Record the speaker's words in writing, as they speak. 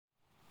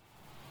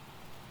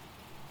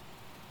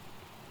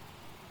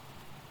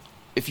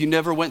If you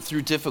never went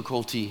through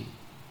difficulty,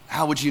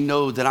 how would you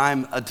know that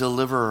I'm a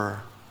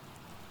deliverer?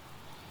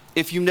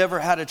 If you never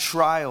had a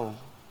trial,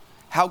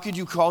 how could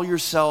you call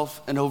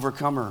yourself an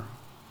overcomer?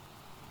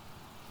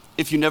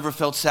 If you never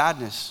felt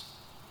sadness,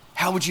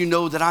 how would you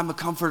know that I'm a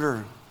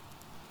comforter?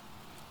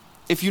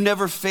 If you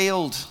never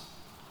failed,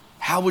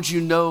 how would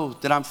you know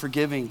that I'm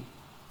forgiving?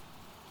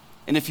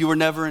 And if you were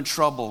never in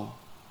trouble,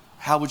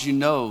 how would you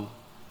know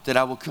that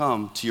I will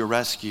come to your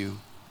rescue?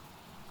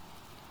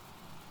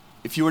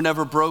 If you were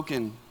never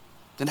broken,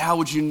 then how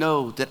would you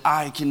know that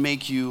I can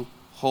make you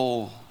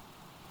whole?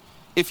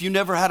 If you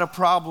never had a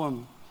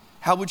problem,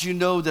 how would you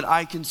know that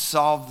I can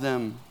solve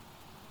them?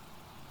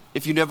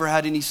 If you never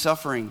had any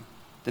suffering,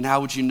 then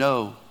how would you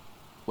know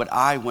what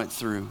I went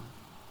through?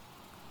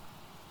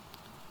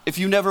 If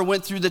you never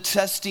went through the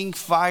testing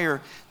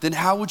fire, then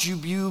how would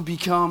you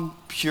become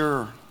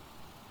pure?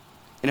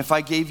 And if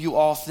I gave you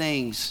all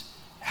things,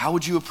 how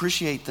would you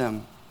appreciate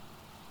them?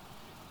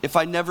 If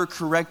I never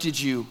corrected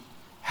you,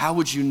 how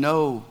would you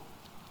know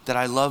that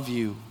I love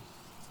you?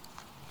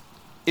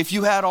 If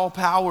you had all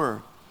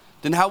power,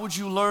 then how would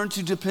you learn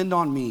to depend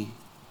on me?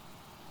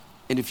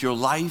 And if your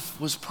life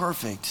was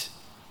perfect,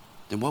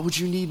 then what would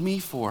you need me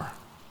for?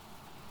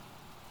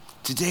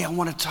 Today I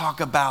want to talk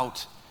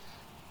about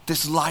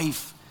this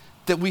life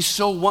that we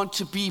so want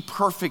to be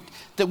perfect,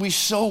 that we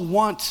so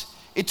want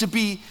it to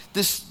be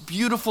this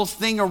beautiful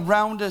thing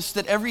around us,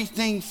 that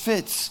everything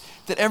fits,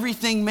 that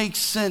everything makes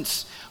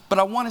sense. But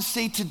I want to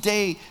say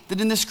today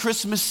that in this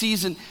Christmas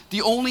season,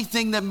 the only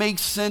thing that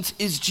makes sense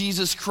is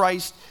Jesus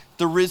Christ,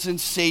 the risen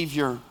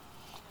Savior,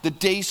 the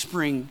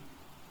Dayspring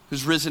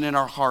who's risen in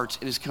our hearts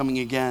and is coming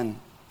again.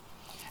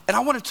 And I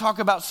want to talk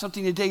about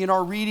something today in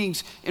our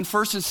readings in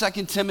 1st and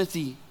 2nd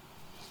Timothy.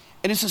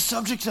 And it's a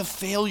subject of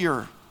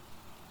failure.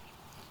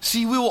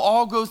 See, we will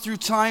all go through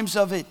times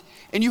of it,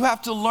 and you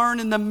have to learn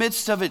in the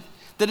midst of it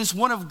that it's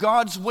one of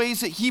God's ways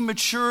that he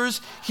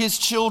matures his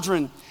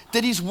children,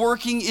 that he's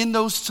working in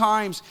those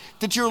times,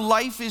 that your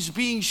life is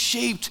being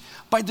shaped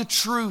by the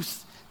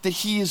truth that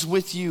he is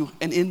with you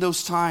and in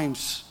those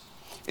times.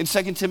 In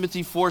 2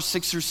 Timothy 4,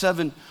 6 through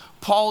 7,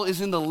 Paul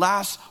is in the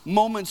last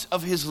moments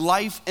of his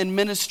life and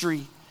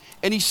ministry,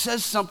 and he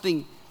says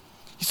something.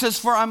 He says,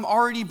 "For I'm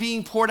already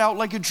being poured out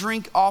like a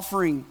drink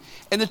offering,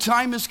 and the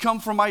time has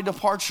come for my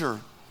departure.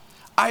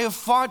 I have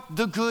fought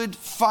the good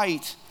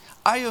fight.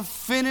 I have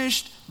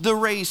finished the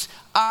race.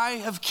 I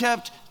have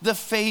kept the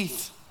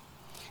faith."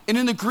 And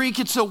in the Greek,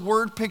 it's a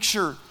word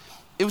picture.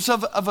 It was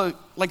of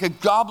like a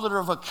goblet or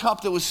of a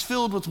cup that was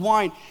filled with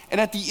wine. And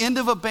at the end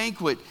of a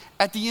banquet,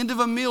 at the end of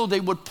a meal,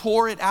 they would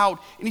pour it out.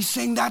 And he's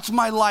saying, that's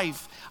my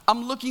life.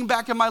 I'm looking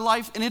back at my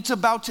life and it's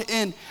about to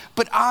end.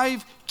 But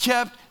I've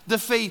kept the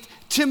faith.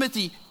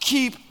 Timothy,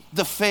 keep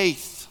the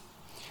faith.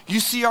 You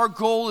see, our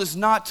goal is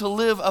not to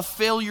live a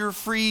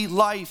failure-free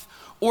life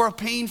or a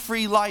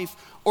pain-free life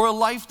or a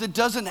life that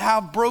doesn't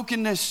have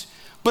brokenness,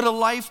 but a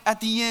life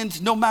at the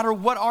end, no matter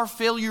what our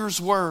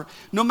failures were,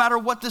 no matter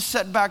what the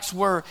setbacks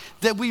were,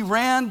 that we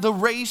ran the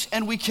race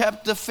and we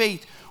kept the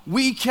faith.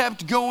 We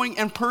kept going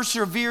and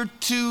persevered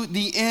to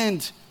the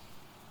end.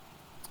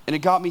 And it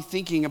got me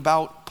thinking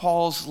about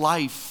Paul's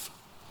life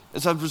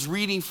as I was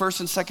reading 1st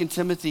and 2nd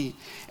Timothy,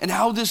 and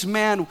how this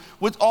man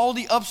with all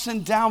the ups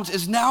and downs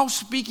is now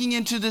speaking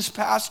into this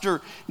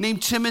pastor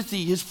named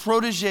Timothy, his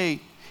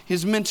protege,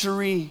 his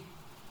mentoree.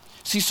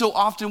 See, so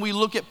often we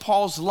look at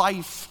Paul's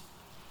life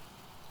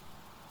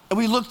and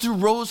we look through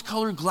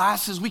rose-colored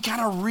glasses. We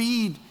kind of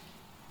read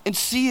and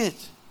see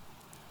it.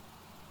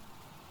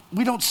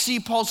 We don't see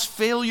Paul's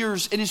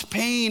failures and his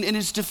pain and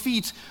his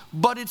defeats,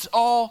 but it's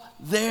all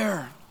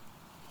there.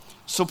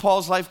 So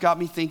Paul's life got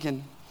me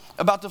thinking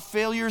about the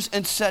failures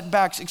and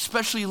setbacks,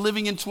 especially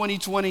living in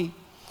 2020.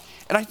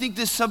 And I think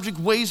this subject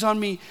weighs on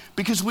me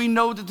because we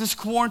know that this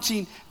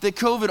quarantine, that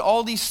COVID,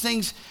 all these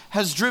things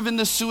has driven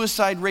the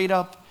suicide rate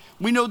up.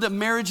 We know that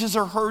marriages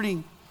are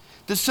hurting,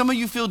 that some of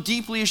you feel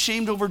deeply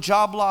ashamed over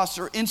job loss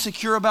or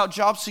insecure about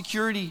job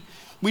security.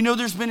 We know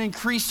there's been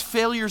increased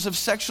failures of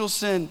sexual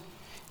sin,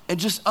 and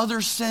just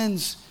other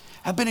sins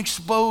have been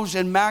exposed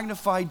and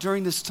magnified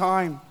during this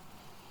time.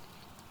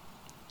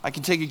 I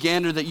can take a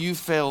gander that you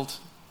failed.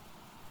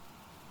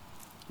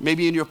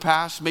 Maybe in your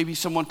past, maybe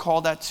someone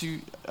called that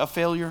to a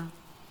failure.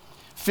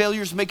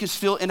 Failures make us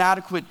feel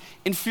inadequate.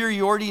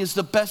 Inferiority is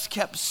the best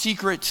kept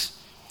secret.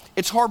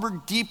 It's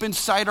harbored deep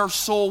inside our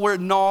soul where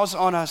it gnaws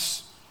on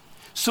us.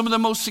 Some of the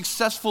most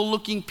successful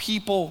looking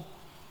people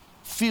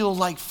feel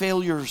like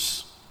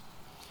failures.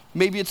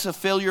 Maybe it's a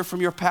failure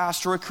from your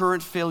past or a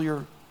current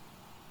failure.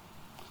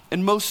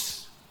 And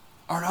most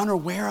are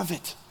unaware of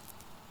it.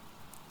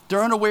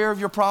 They're unaware of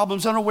your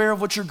problems, unaware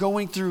of what you're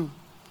going through.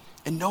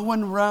 And no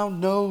one around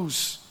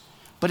knows.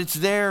 But it's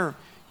there.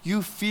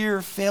 You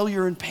fear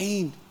failure and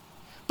pain.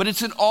 But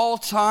it's in all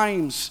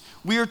times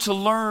we are to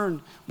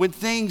learn when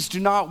things do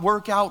not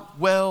work out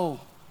well,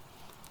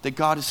 that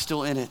God is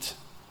still in it.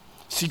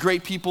 See,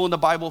 great people in the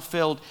Bible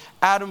failed.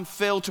 Adam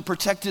failed to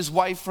protect his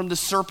wife from the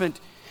serpent.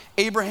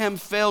 Abraham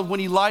failed when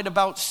he lied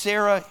about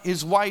Sarah,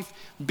 his wife,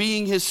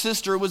 being his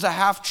sister. It was a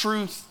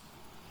half-truth.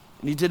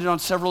 And he did it on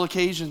several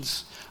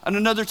occasions. On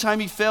another time,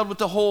 he failed with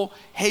the whole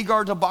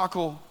Hagar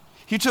debacle.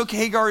 He took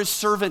Hagar, his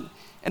servant,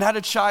 and had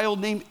a child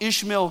named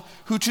Ishmael,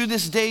 who to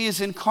this day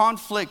is in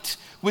conflict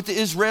with the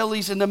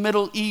Israelis in the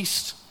Middle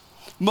East.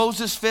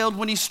 Moses failed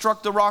when he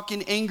struck the rock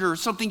in anger,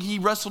 something he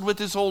wrestled with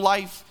his whole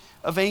life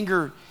of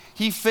anger.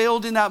 He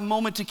failed in that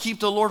moment to keep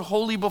the Lord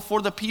holy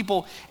before the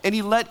people, and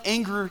he let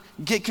anger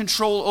get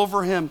control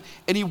over him,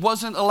 and he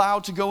wasn't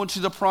allowed to go into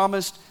the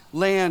promised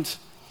land.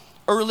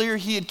 Earlier,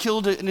 he had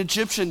killed an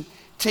Egyptian,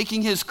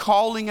 taking his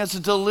calling as a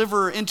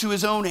deliverer into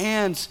his own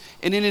hands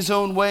and in his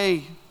own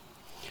way.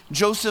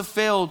 Joseph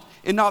failed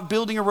in not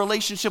building a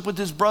relationship with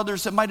his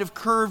brothers that might have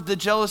curbed the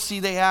jealousy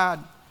they had.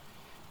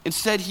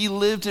 Instead, he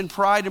lived in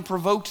pride and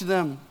provoked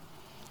them.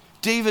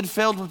 David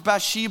failed with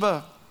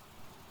Bathsheba.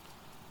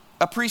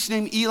 A priest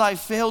named Eli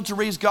failed to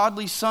raise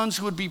godly sons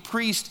who would be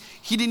priests.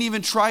 He didn't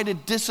even try to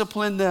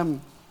discipline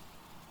them.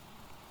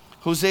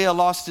 Hosea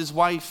lost his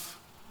wife.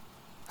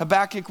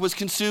 Habakkuk was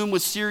consumed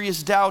with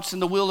serious doubts in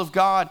the will of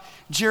God.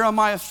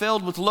 Jeremiah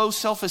failed with low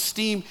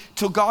self-esteem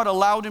till God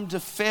allowed him to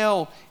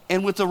fail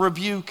and with a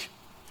rebuke.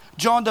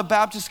 John the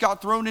Baptist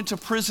got thrown into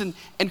prison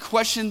and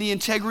questioned the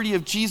integrity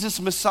of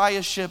Jesus'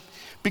 messiahship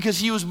because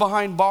he was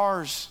behind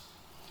bars.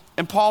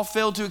 And Paul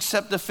failed to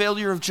accept the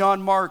failure of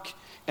John Mark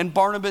and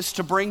Barnabas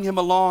to bring him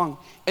along.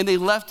 And they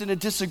left in a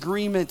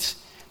disagreement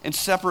in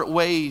separate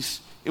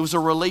ways. It was a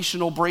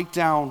relational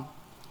breakdown.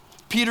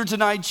 Peter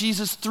denied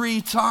Jesus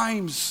 3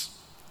 times.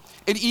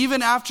 And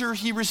even after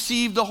he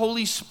received the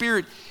Holy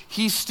Spirit,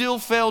 he still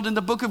failed. In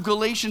the book of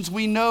Galatians,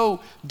 we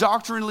know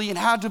doctrinally and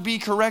had to be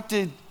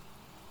corrected.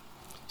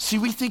 See,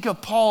 we think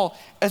of Paul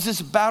as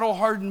this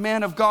battle-hardened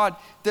man of God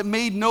that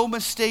made no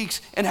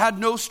mistakes and had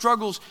no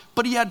struggles,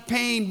 but he had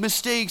pain,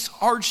 mistakes,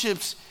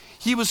 hardships.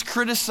 He was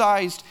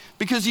criticized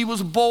because he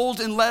was bold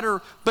in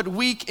letter, but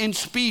weak in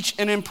speech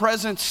and in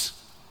presence.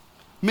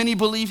 Many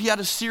believe he had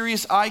a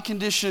serious eye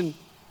condition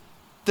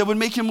that would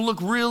make him look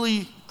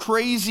really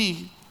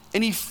crazy.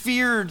 And he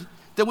feared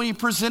that when he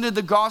presented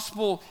the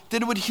gospel,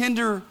 that it would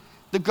hinder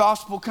the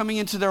gospel coming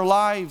into their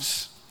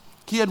lives.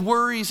 He had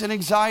worries and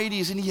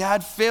anxieties, and he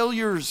had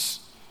failures.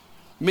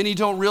 Many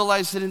don't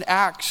realize that in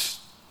Acts,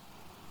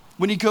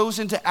 when he goes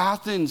into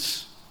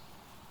Athens,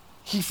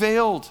 he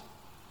failed.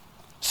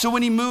 So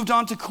when he moved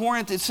on to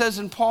Corinth, it says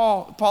in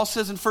Paul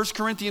says in 1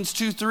 Corinthians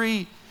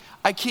 2:3,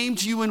 I came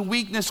to you in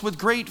weakness with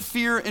great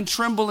fear and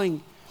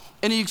trembling.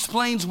 And he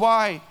explains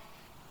why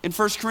in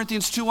 1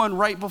 Corinthians 2:1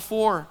 right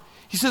before.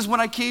 He says, when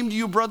I came to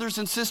you, brothers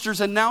and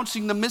sisters,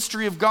 announcing the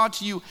mystery of God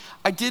to you,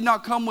 I did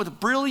not come with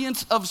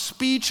brilliance of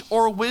speech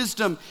or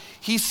wisdom.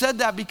 He said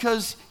that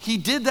because he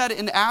did that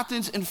in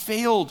Athens and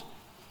failed.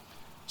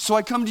 So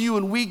I come to you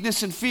in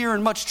weakness and fear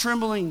and much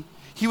trembling.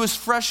 He was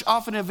fresh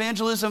off an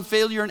evangelism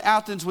failure in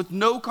Athens with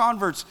no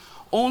converts.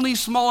 Only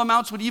small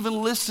amounts would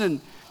even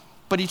listen.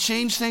 But he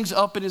changed things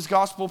up in his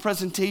gospel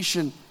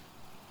presentation.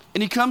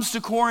 And he comes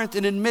to Corinth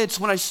and admits,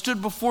 when I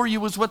stood before you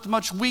was with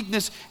much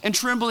weakness and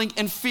trembling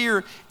and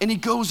fear. And he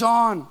goes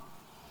on.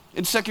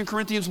 In 2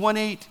 Corinthians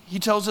 1:8, he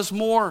tells us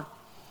more.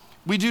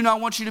 We do not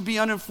want you to be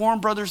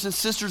uninformed, brothers and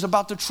sisters,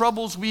 about the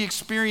troubles we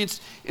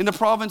experienced in the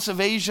province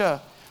of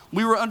Asia.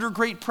 We were under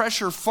great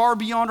pressure, far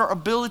beyond our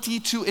ability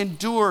to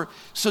endure,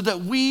 so that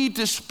we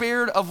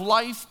despaired of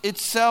life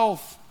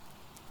itself.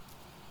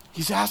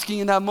 He's asking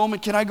in that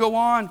moment, can I go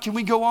on? Can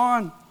we go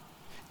on?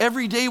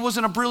 Every day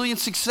wasn't a brilliant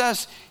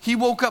success. He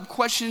woke up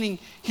questioning.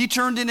 He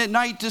turned in at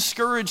night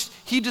discouraged.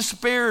 He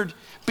despaired.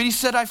 But he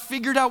said, I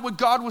figured out what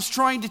God was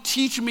trying to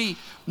teach me,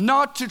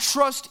 not to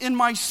trust in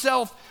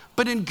myself,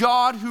 but in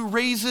God who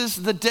raises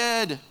the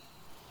dead.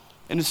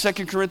 And in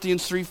 2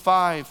 Corinthians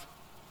 3:5,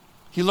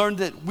 he learned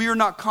that we are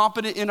not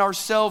competent in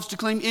ourselves to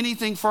claim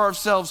anything for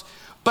ourselves,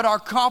 but our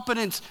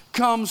competence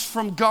comes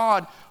from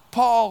God.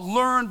 Paul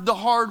learned the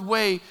hard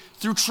way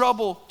through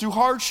trouble, through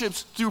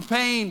hardships, through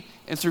pain,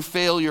 and through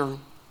failure.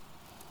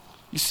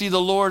 You see,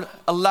 the Lord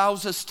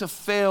allows us to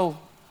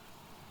fail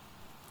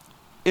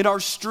in our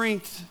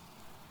strength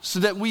so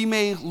that we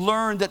may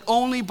learn that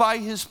only by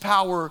his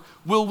power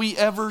will we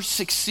ever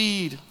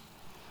succeed.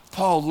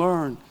 Paul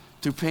learned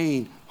through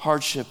pain,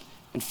 hardship,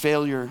 and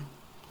failure.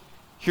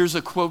 Here's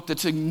a quote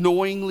that's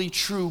annoyingly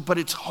true, but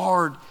it's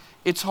hard.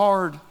 It's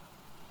hard.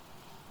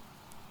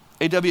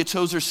 A.W.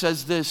 Tozer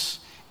says this,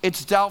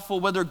 it's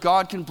doubtful whether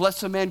God can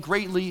bless a man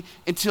greatly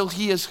until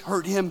he has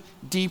hurt him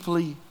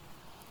deeply.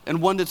 And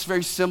one that's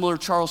very similar,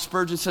 Charles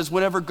Spurgeon says,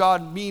 whenever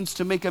God means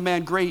to make a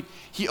man great,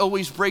 he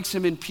always breaks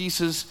him in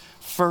pieces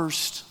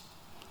first.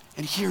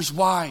 And here's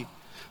why.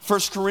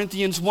 1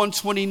 Corinthians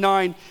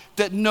 1:29,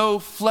 that no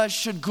flesh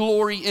should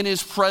glory in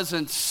his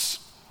presence.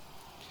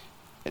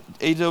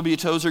 A.W.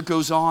 Tozer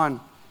goes on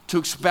to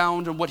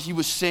expound on what he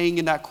was saying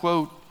in that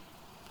quote.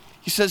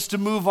 He says to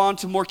move on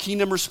to more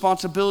kingdom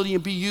responsibility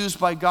and be used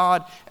by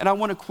God. And I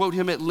want to quote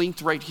him at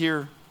length right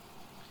here.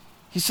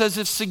 He says,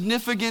 if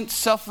significant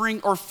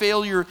suffering or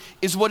failure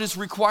is what is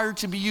required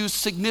to be used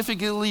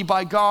significantly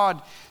by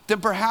God,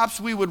 then perhaps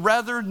we would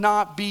rather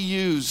not be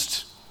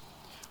used.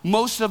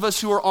 Most of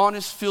us who are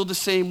honest feel the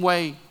same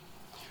way.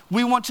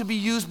 We want to be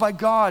used by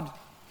God.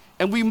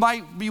 and we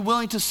might be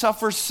willing to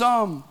suffer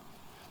some,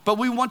 but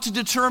we want to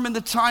determine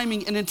the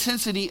timing and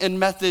intensity and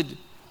method.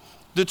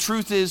 The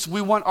truth is,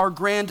 we want our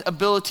grand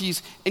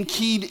abilities and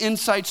keen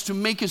insights to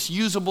make us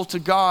usable to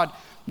God,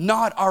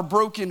 not our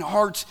broken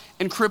hearts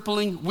and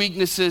crippling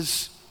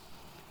weaknesses.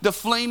 The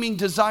flaming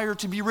desire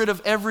to be rid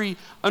of every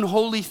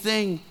unholy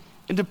thing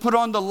and to put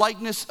on the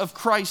likeness of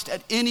Christ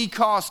at any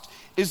cost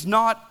is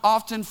not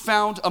often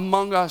found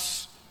among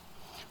us.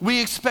 We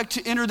expect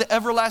to enter the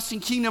everlasting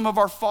kingdom of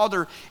our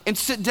Father and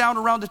sit down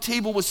around the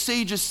table with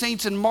sages,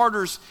 saints, and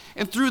martyrs,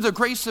 and through the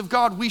grace of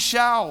God, we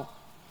shall.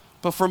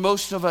 But for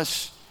most of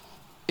us,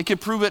 it can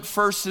prove at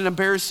first an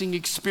embarrassing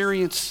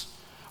experience.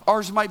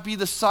 Ours might be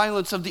the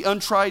silence of the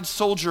untried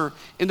soldier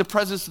in the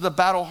presence of the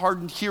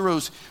battle-hardened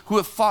heroes who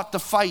have fought the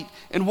fight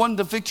and won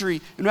the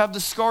victory and who have the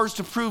scars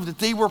to prove that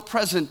they were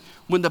present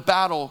when the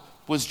battle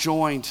was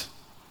joined.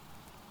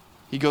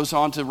 He goes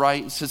on to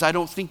write and says, I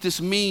don't think this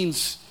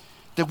means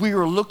that we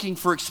are looking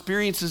for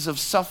experiences of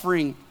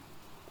suffering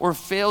or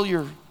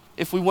failure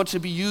if we want to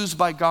be used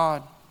by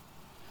God.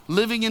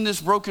 Living in this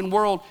broken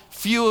world,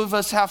 few of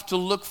us have to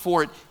look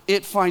for it.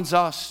 It finds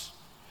us.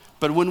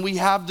 But when we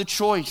have the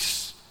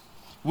choice,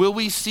 will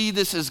we see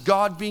this as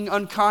God being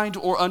unkind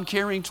or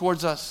uncaring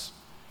towards us?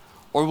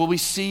 Or will we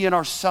see in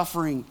our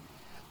suffering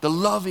the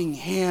loving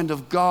hand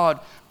of God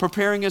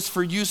preparing us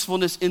for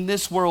usefulness in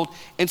this world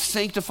and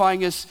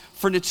sanctifying us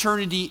for an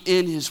eternity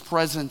in His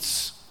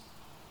presence?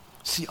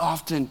 See,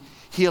 often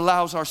He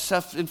allows our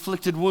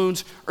self-inflicted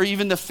wounds or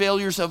even the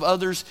failures of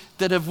others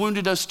that have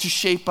wounded us to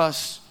shape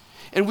us.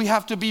 And we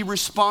have to be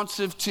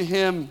responsive to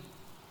Him.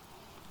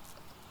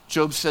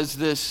 Job says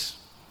this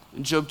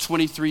in Job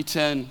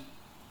 23:10.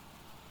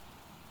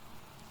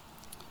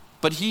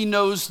 But He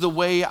knows the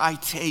way I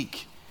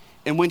take,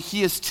 and when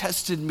He has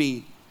tested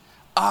me,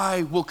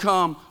 I will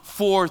come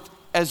forth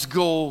as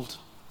gold.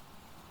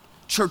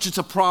 Church, it's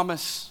a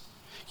promise.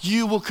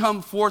 You will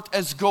come forth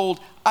as gold.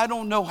 I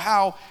don't know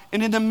how,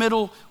 and in the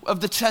middle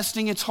of the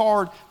testing, it's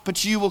hard,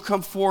 but you will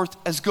come forth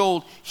as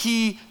gold.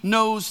 He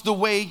knows the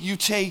way you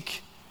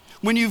take.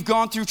 When you've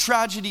gone through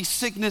tragedy,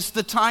 sickness,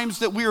 the times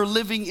that we are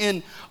living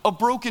in, a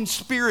broken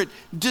spirit,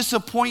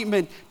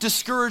 disappointment,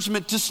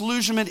 discouragement,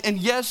 disillusionment, and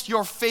yes,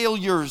 your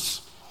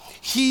failures,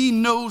 He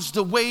knows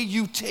the way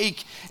you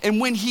take.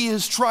 And when He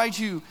has tried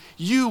you,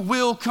 you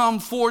will come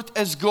forth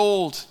as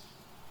gold.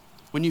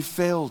 When you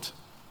failed,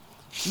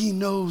 He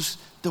knows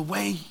the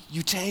way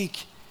you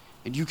take,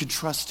 and you can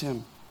trust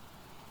Him.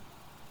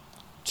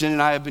 Jen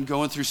and I have been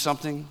going through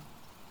something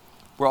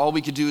where all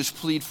we could do is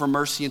plead for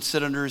mercy and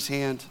sit under His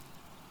hand.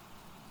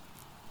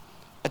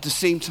 At the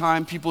same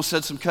time, people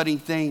said some cutting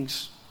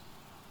things.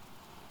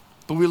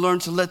 But we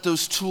learned to let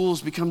those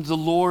tools become the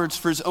Lord's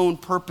for His own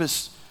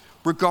purpose,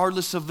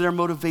 regardless of their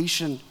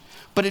motivation.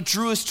 But it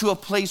drew us to a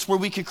place where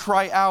we could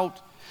cry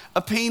out,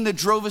 a pain that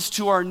drove us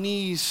to our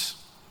knees.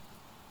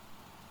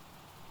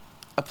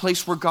 A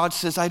place where God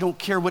says, I don't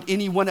care what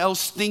anyone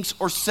else thinks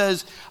or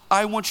says.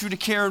 I want you to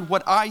care in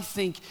what I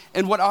think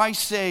and what I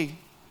say.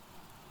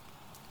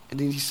 And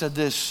then He said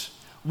this,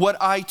 what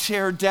I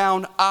tear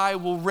down, I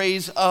will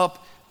raise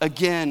up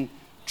again.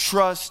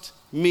 Trust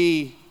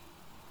me.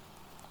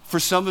 For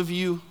some of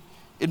you,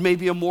 it may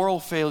be a moral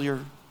failure,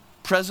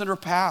 present or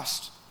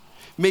past.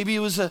 Maybe it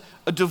was a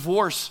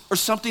divorce or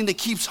something that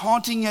keeps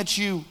haunting at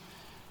you.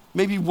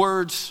 Maybe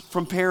words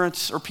from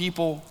parents or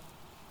people.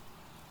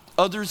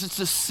 Others, it's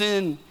a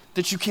sin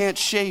that you can't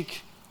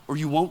shake or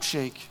you won't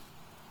shake.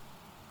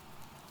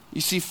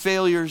 You see,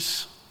 failure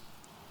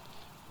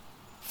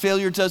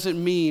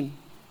doesn't mean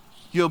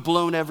you have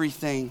blown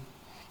everything.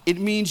 It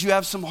means you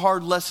have some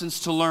hard lessons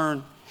to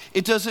learn.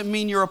 It doesn't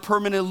mean you're a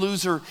permanent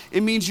loser.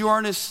 It means you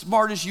aren't as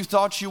smart as you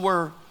thought you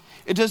were.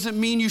 It doesn't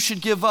mean you should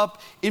give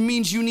up. It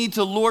means you need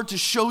the Lord to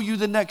show you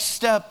the next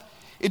step.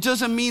 It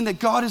doesn't mean that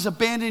God has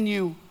abandoned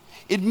you.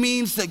 It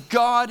means that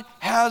God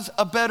has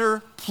a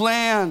better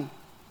plan.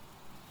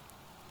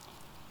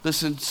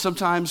 Listen,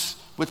 sometimes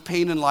with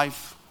pain in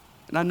life,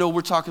 and I know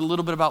we're talking a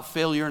little bit about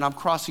failure and I'm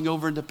crossing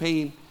over into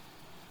pain.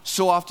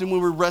 So often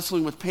when we're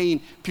wrestling with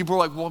pain, people are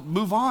like, well,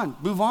 move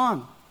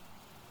on.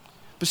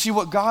 But see,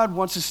 what God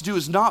wants us to do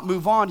is not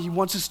move on. He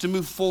wants us to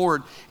move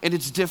forward, and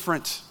it's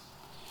different.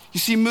 You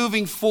see,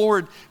 moving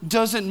forward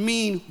doesn't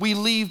mean we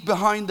leave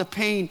behind the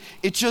pain.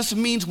 It just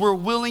means we're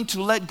willing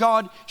to let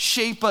God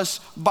shape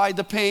us by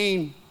the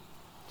pain.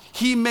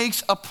 He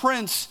makes a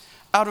prince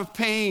out of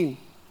pain.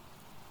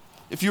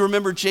 If you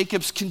remember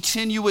Jacob's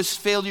continuous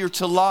failure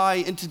to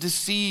lie and to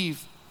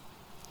deceive,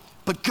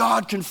 but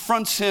God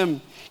confronts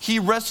him. He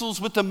wrestles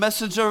with the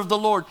messenger of the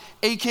Lord,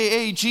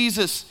 AKA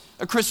Jesus,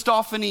 a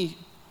Christophany,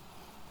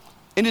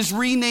 and is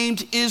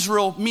renamed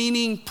Israel,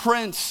 meaning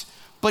prince,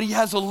 but he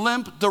has a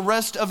limp the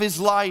rest of his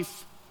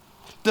life.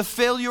 The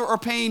failure or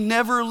pain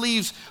never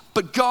leaves,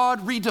 but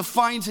God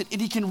redefines it,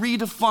 and He can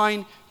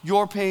redefine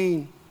your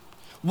pain.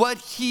 What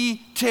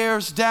He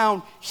tears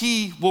down,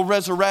 He will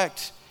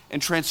resurrect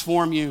and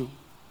transform you.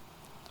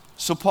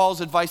 So Paul's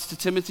advice to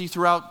Timothy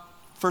throughout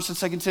 1 and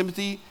 2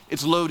 Timothy,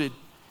 it's loaded,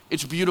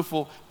 it's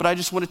beautiful, but I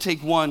just want to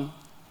take one.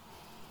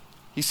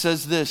 He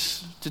says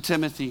this to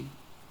Timothy,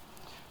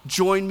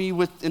 join me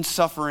in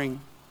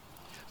suffering.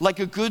 Like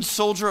a good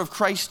soldier of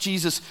Christ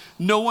Jesus,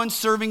 no one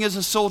serving as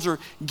a soldier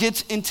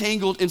gets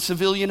entangled in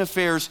civilian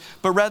affairs,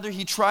 but rather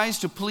he tries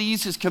to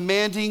please his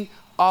commanding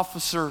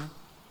officer.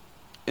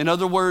 In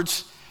other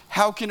words,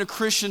 how can a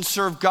Christian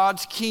serve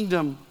God's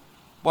kingdom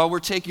while we're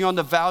taking on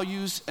the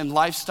values and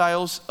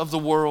lifestyles of the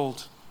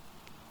world?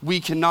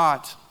 We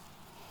cannot.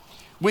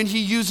 When he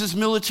uses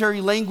military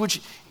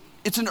language,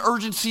 it's an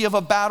urgency of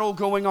a battle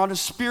going on, a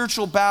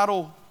spiritual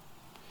battle.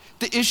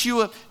 The issue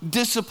of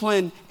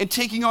discipline and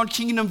taking on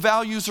kingdom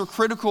values are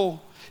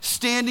critical.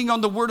 Standing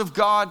on the word of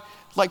God,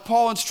 like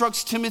Paul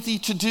instructs Timothy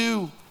to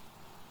do.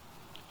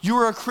 You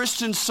are a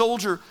Christian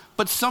soldier,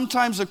 but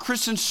sometimes a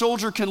Christian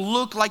soldier can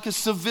look like a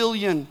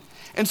civilian.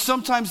 And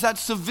sometimes that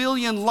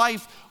civilian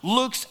life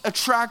looks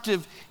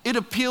attractive. It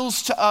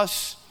appeals to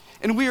us.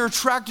 And we are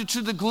attracted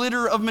to the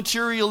glitter of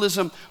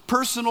materialism,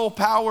 personal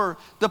power,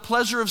 the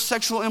pleasure of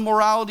sexual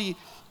immorality,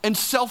 and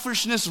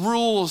selfishness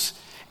rules.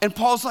 And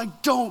Paul's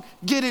like, don't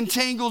get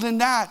entangled in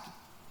that.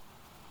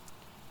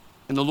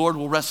 And the Lord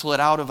will wrestle it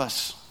out of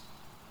us.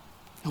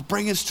 He'll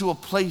bring us to a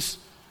place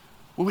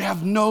where we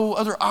have no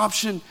other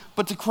option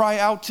but to cry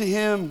out to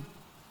him.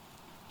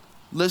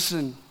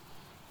 Listen,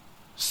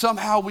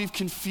 somehow we've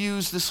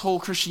confused this whole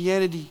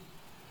Christianity.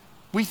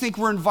 We think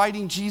we're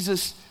inviting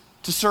Jesus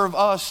to serve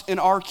us in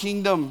our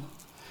kingdom,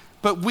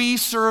 but we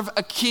serve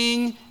a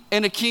king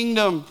and a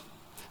kingdom.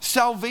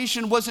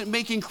 Salvation wasn't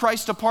making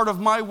Christ a part of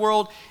my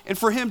world and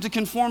for him to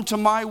conform to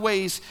my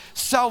ways.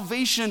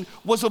 Salvation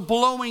was a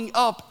blowing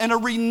up and a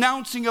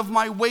renouncing of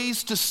my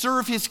ways to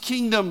serve his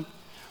kingdom.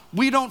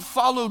 We don't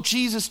follow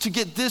Jesus to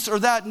get this or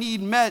that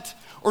need met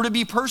or to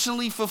be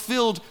personally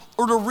fulfilled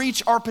or to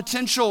reach our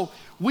potential.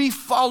 We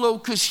follow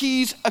because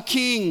he's a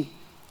king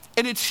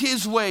and it's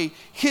his way,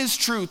 his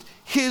truth,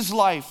 his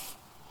life.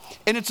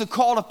 And it's a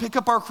call to pick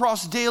up our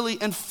cross daily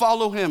and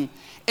follow him.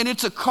 And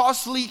it's a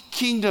costly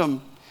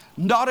kingdom,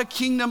 not a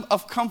kingdom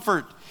of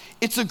comfort.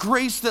 It's a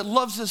grace that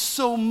loves us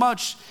so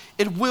much,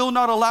 it will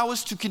not allow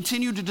us to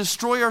continue to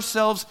destroy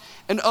ourselves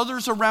and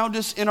others around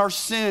us in our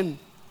sin.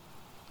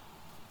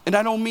 And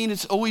I don't mean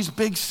it's always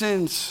big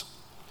sins.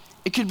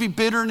 It could be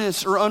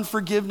bitterness or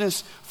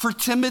unforgiveness. For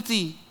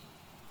Timothy,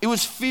 it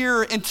was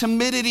fear and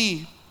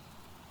timidity.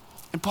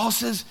 And Paul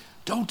says,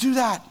 don't do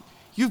that.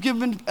 You've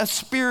given a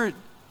spirit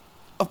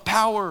of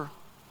power,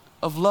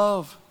 of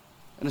love,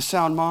 and a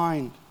sound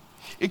mind.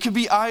 It could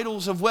be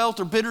idols of wealth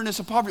or bitterness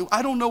or poverty.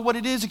 I don't know what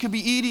it is. It could be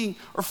eating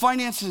or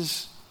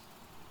finances.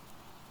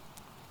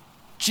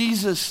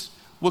 Jesus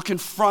will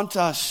confront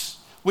us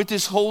with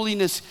his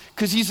holiness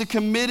because he's a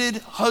committed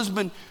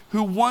husband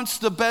who wants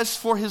the best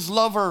for his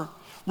lover.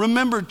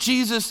 Remember,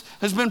 Jesus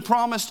has been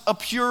promised a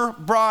pure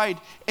bride,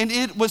 and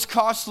it was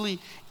costly.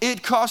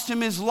 It cost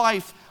him his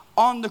life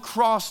on the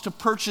cross to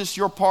purchase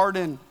your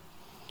pardon.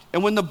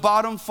 And when the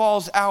bottom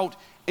falls out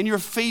and you're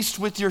faced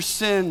with your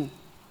sin,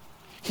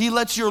 he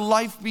lets your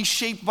life be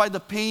shaped by the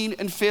pain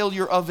and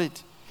failure of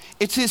it.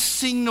 It's his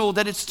signal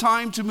that it's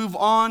time to move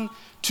on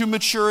to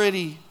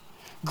maturity.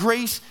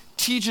 Grace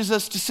teaches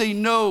us to say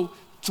no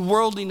to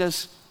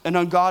worldliness and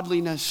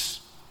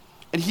ungodliness.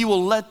 And he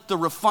will let the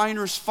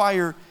refiner's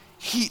fire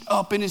heat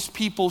up in his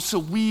people so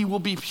we will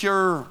be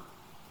pure.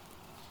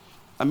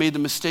 I made the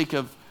mistake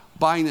of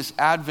buying this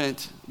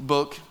Advent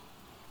book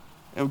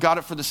and got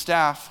it for the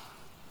staff.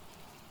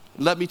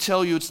 Let me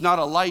tell you, it's not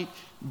a light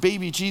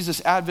baby Jesus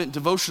Advent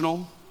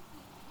devotional.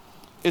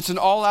 It's an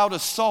all-out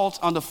assault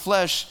on the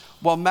flesh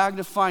while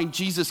magnifying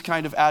Jesus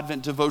kind of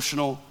Advent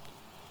devotional.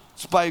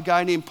 It's by a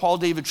guy named Paul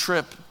David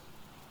Tripp.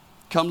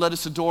 Come, let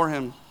us adore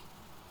him.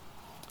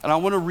 And I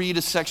want to read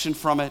a section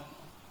from it.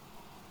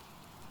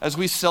 As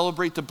we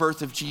celebrate the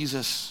birth of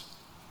Jesus,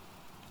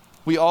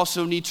 we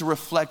also need to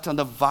reflect on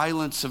the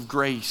violence of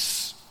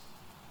grace.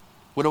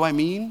 What do I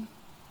mean?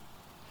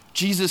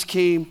 Jesus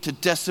came to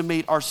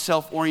decimate our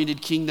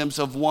self-oriented kingdoms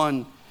of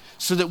one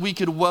so that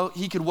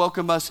he could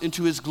welcome us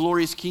into his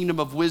glorious kingdom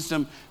of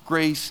wisdom,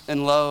 grace,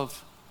 and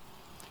love.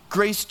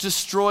 Grace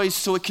destroys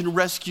so it can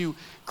rescue.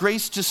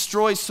 Grace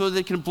destroys so that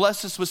it can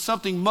bless us with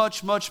something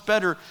much, much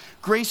better.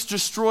 Grace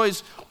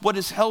destroys what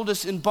has held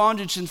us in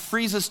bondage and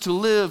frees us to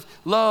live,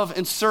 love,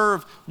 and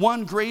serve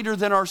one greater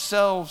than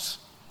ourselves.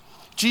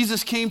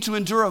 Jesus came to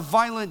endure a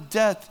violent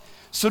death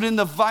so that in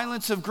the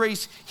violence of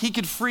grace, he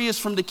could free us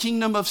from the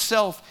kingdom of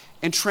self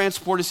and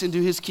transport us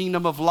into his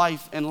kingdom of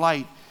life and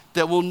light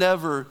that will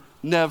never,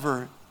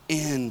 never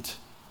end.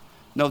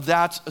 Now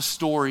that's a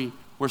story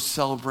we're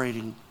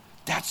celebrating.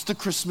 That's the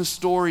Christmas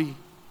story.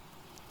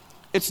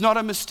 It's not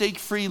a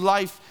mistake-free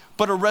life,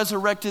 but a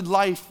resurrected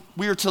life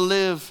we are to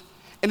live.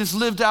 And it's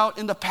lived out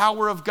in the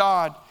power of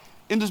God,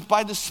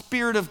 by the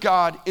Spirit of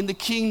God, in the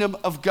kingdom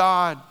of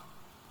God.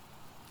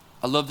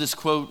 I love this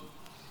quote.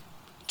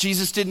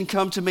 Jesus didn't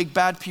come to make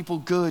bad people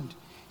good.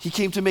 He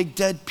came to make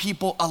dead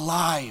people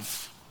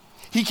alive.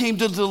 He came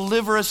to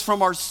deliver us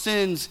from our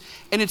sins.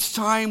 And it's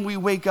time we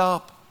wake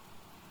up.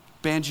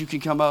 Band, you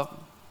can come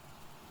up.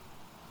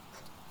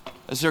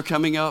 As they're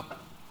coming up,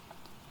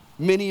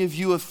 many of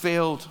you have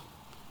failed.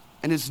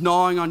 and it's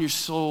gnawing on your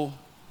soul.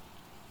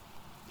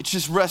 It's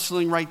just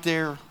wrestling right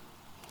there.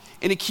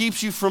 And it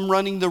keeps you from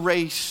running the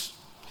race,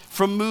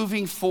 from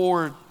moving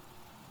forward.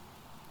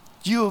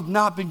 You have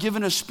not been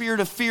given a spirit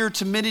of fear,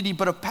 timidity,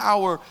 but of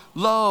power,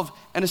 love,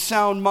 and a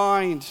sound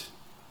mind.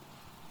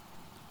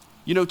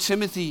 You know,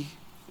 Timothy,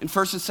 in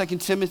 1st and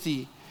 2nd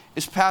Timothy,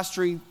 is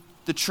pastoring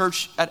the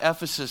church at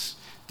Ephesus,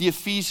 the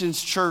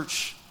Ephesians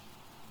church.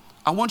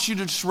 I want you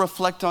to just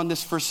reflect on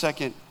this for a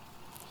second.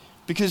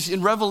 Because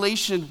in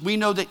Revelation, we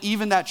know that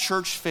even that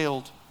church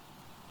failed.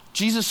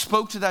 Jesus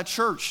spoke to that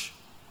church.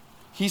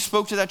 He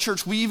spoke to that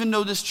church. We even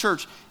know this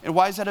church. And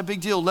why is that a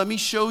big deal? Let me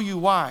show you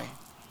why.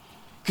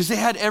 Because they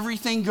had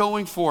everything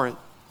going for it.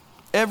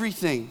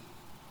 Everything.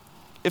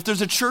 If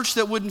there's a church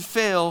that wouldn't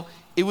fail,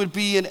 it would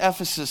be in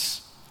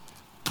Ephesus.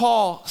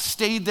 Paul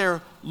stayed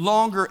there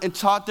longer and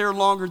taught there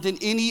longer than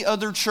any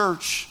other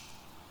church.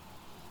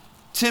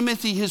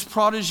 Timothy, his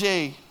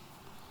protege,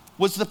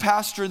 was the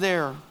pastor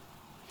there.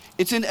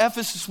 It's in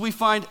Ephesus we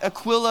find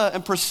Aquila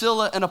and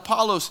Priscilla and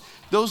Apollos.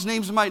 Those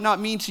names might not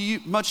mean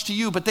much to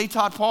you, but they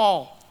taught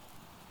Paul.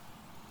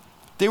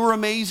 They were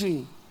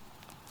amazing.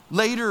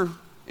 Later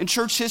in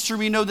church history,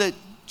 we know that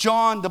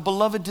John, the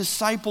beloved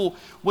disciple,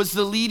 was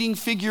the leading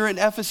figure in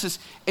Ephesus,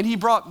 and he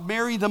brought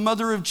Mary, the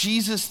mother of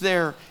Jesus,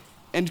 there,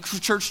 and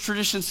church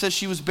tradition says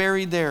she was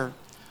buried there.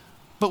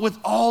 But with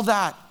all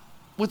that,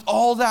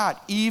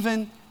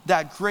 even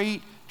that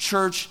great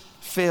church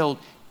failed,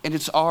 and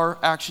it's our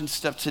action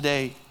step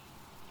today.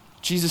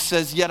 Jesus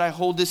says, yet I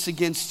hold this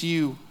against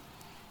you.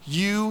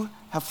 You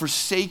have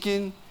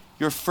forsaken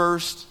your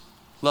first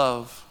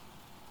love.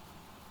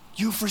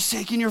 You've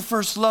forsaken your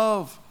first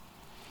love.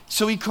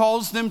 So he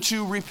calls them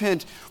to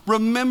repent.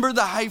 Remember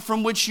the height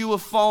from which you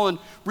have fallen.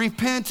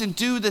 Repent and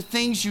do the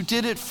things you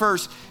did at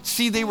first.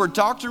 See, they were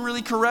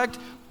doctrinally correct,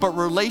 but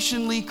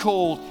relationally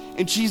cold.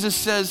 And Jesus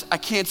says, I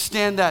can't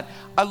stand that.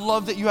 I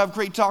love that you have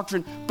great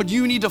doctrine, but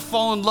you need to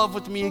fall in love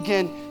with me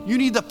again. You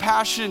need the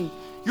passion.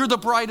 You're the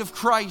bride of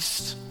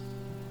Christ.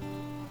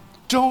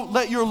 Don't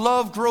let your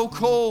love grow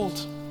cold.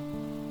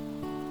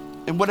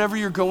 And whatever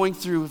you're going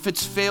through, if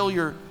it's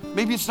failure,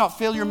 maybe it's not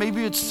failure,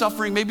 maybe it's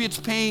suffering, maybe it's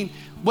pain,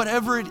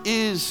 whatever it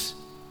is,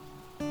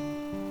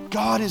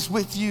 God is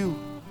with you.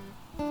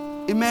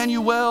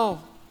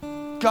 Emmanuel,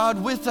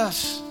 God with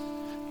us.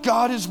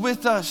 God is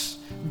with us.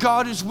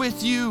 God is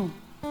with you.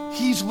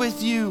 He's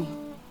with you.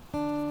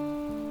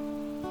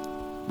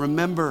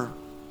 Remember,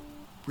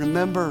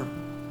 and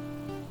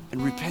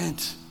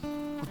repent.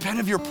 Repent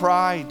of your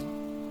pride.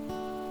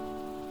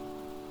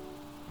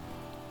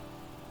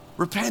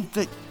 Repent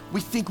that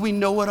we think we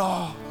know it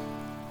all.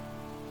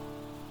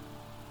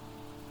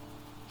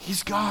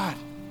 He's God.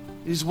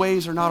 His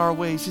ways are not our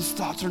ways. His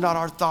thoughts are not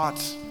our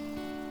thoughts.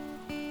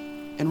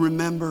 And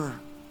remember.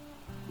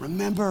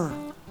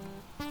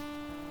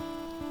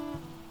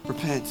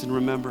 Repent and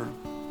remember.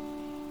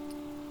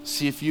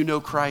 See, if you know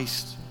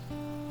Christ,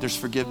 there's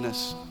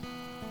forgiveness.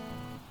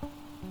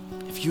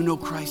 If you know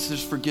Christ,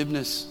 there's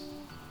forgiveness.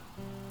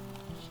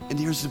 And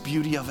here's the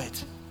beauty of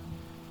it.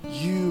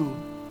 You,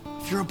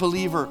 if you're a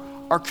believer,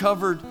 are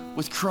covered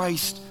with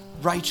Christ's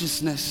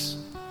righteousness.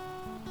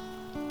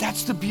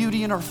 That's the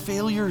beauty in our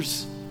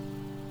failures.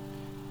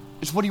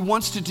 It's what he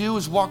wants to do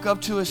is walk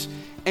up to us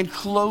and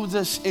clothe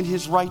us in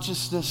his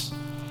righteousness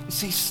and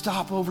say,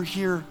 stop over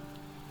here.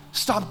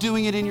 Stop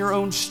doing it in your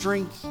own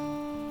strength.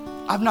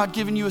 I've not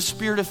given you a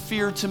spirit of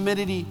fear,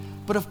 timidity,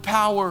 but of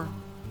power,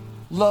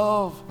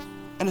 love,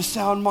 and a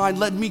sound mind.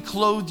 Let me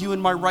clothe you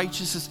in my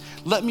righteousness.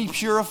 Let me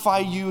purify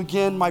you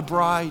again, my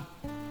bride.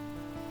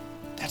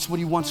 That's what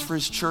he wants for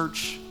his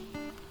church.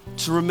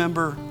 To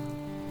remember,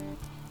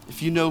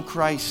 if you know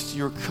Christ,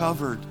 you're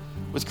covered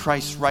with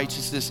Christ's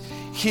righteousness.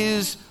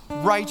 His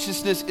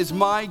righteousness is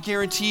my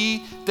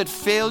guarantee that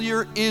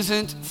failure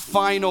isn't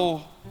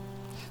final,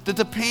 that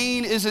the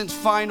pain isn't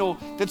final,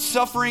 that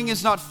suffering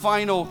is not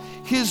final.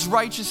 His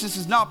righteousness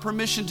is not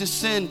permission to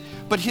sin,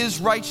 but his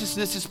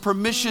righteousness is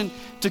permission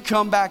to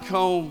come back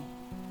home.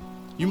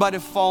 You might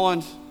have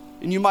fallen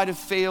and you might have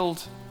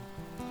failed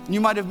and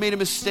you might have made a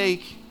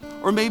mistake,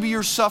 or maybe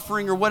you're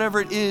suffering or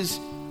whatever it is,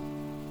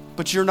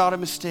 but you're not a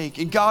mistake.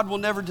 And God will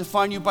never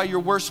define you by your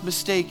worst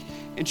mistake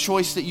and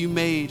choice that you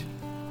made.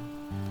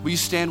 Will you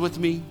stand with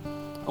me?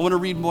 I want to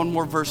read one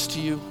more verse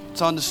to you.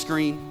 It's on the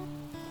screen.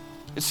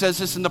 It says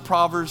this in the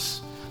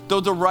Proverbs,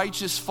 though the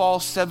righteous fall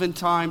 7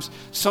 times,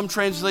 some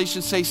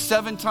translations say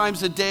 7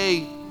 times a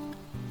day,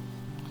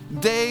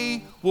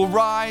 they will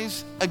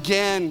rise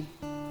again.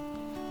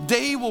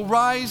 They will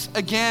rise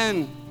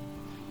again.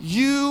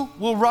 You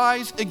will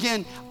rise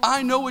again.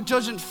 I know it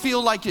doesn't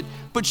feel like it,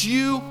 but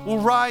you will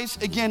rise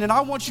again. And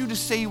I want you to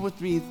say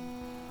with me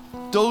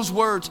those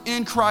words,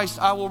 in Christ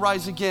I will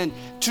rise again,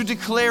 to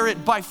declare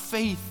it by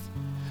faith.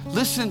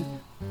 Listen,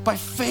 by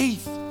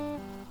faith.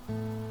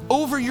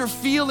 Over your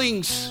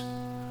feelings,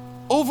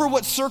 over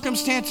what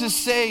circumstances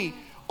say,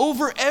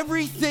 over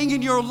everything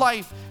in your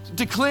life,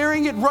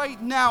 declaring it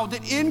right now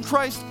that in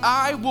Christ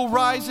I will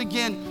rise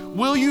again.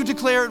 Will you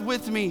declare it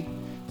with me?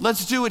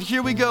 Let's do it.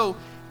 Here we go.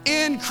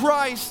 In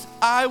Christ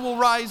I will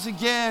rise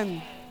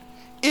again.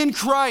 In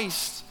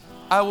Christ,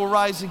 I will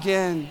rise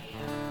again.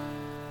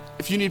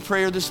 If you need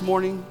prayer this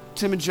morning,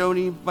 Tim and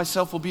Joni,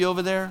 myself will be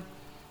over there.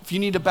 If you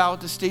need to bow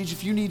at the stage,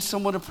 if you need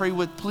someone to pray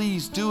with,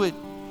 please do it.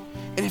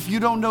 And if you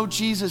don't know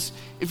Jesus,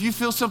 if you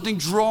feel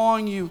something's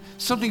drawing you,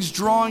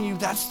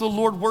 that's the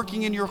Lord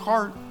working in your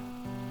heart.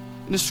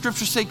 And the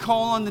scriptures say,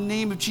 call on the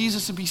name of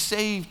Jesus and be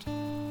saved.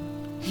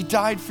 He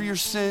died for your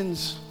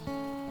sins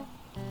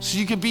so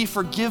you can be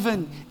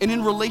forgiven and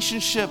in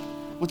relationship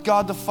with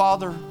God the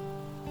Father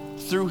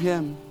through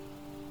him.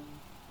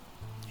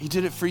 He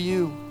did it for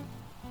you.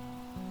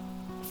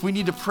 If we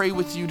need to pray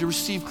with you to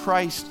receive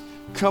Christ,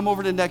 come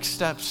over to Next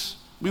Steps.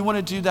 We want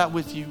to do that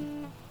with you.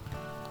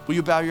 Will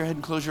you bow your head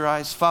and close your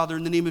eyes? Father,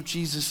 in the name of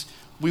Jesus,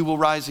 we will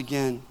rise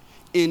again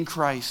in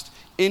Christ.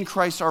 In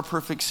Christ, our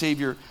perfect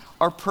Savior,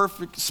 our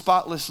perfect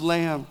spotless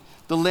Lamb,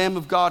 the Lamb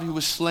of God who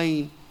was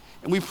slain.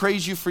 And we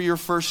praise you for your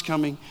first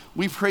coming.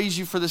 We praise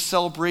you for the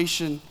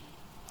celebration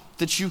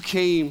that you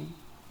came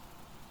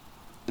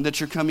and that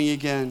you're coming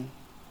again.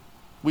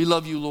 We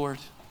love you, Lord.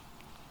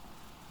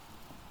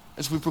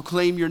 As we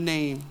proclaim your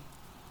name,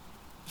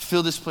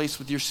 fill this place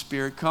with your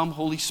Spirit. Come,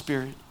 Holy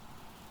Spirit.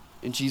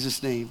 In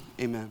Jesus' name,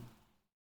 amen.